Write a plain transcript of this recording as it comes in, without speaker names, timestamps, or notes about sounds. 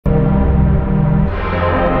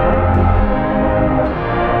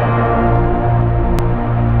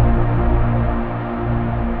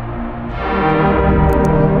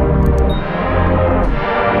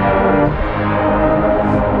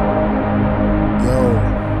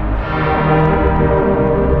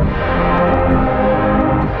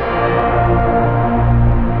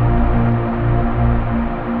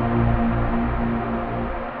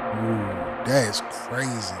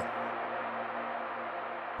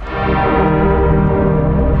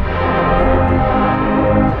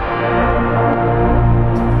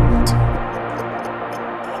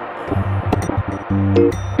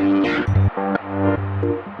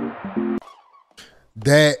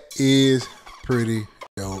That is pretty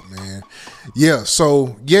dope, man. Yeah,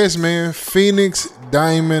 so yes, man, Phoenix,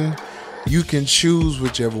 Diamond, you can choose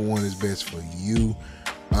whichever one is best for you.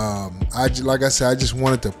 Like I said, I just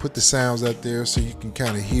wanted to put the sounds out there so you can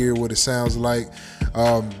kind of hear what it sounds like.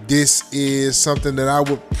 This is something that I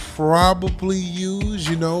would probably use.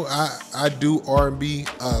 You know, I do R&B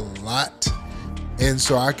a lot, and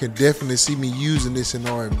so I can definitely see me using this in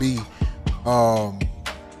R&B.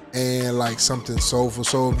 And like something soulful.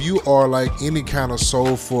 So if you are like any kind of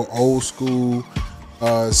soulful, old school,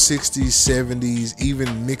 60s, 70s,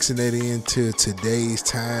 even mixing that into today's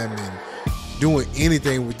time and doing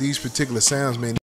anything with these particular sounds, man,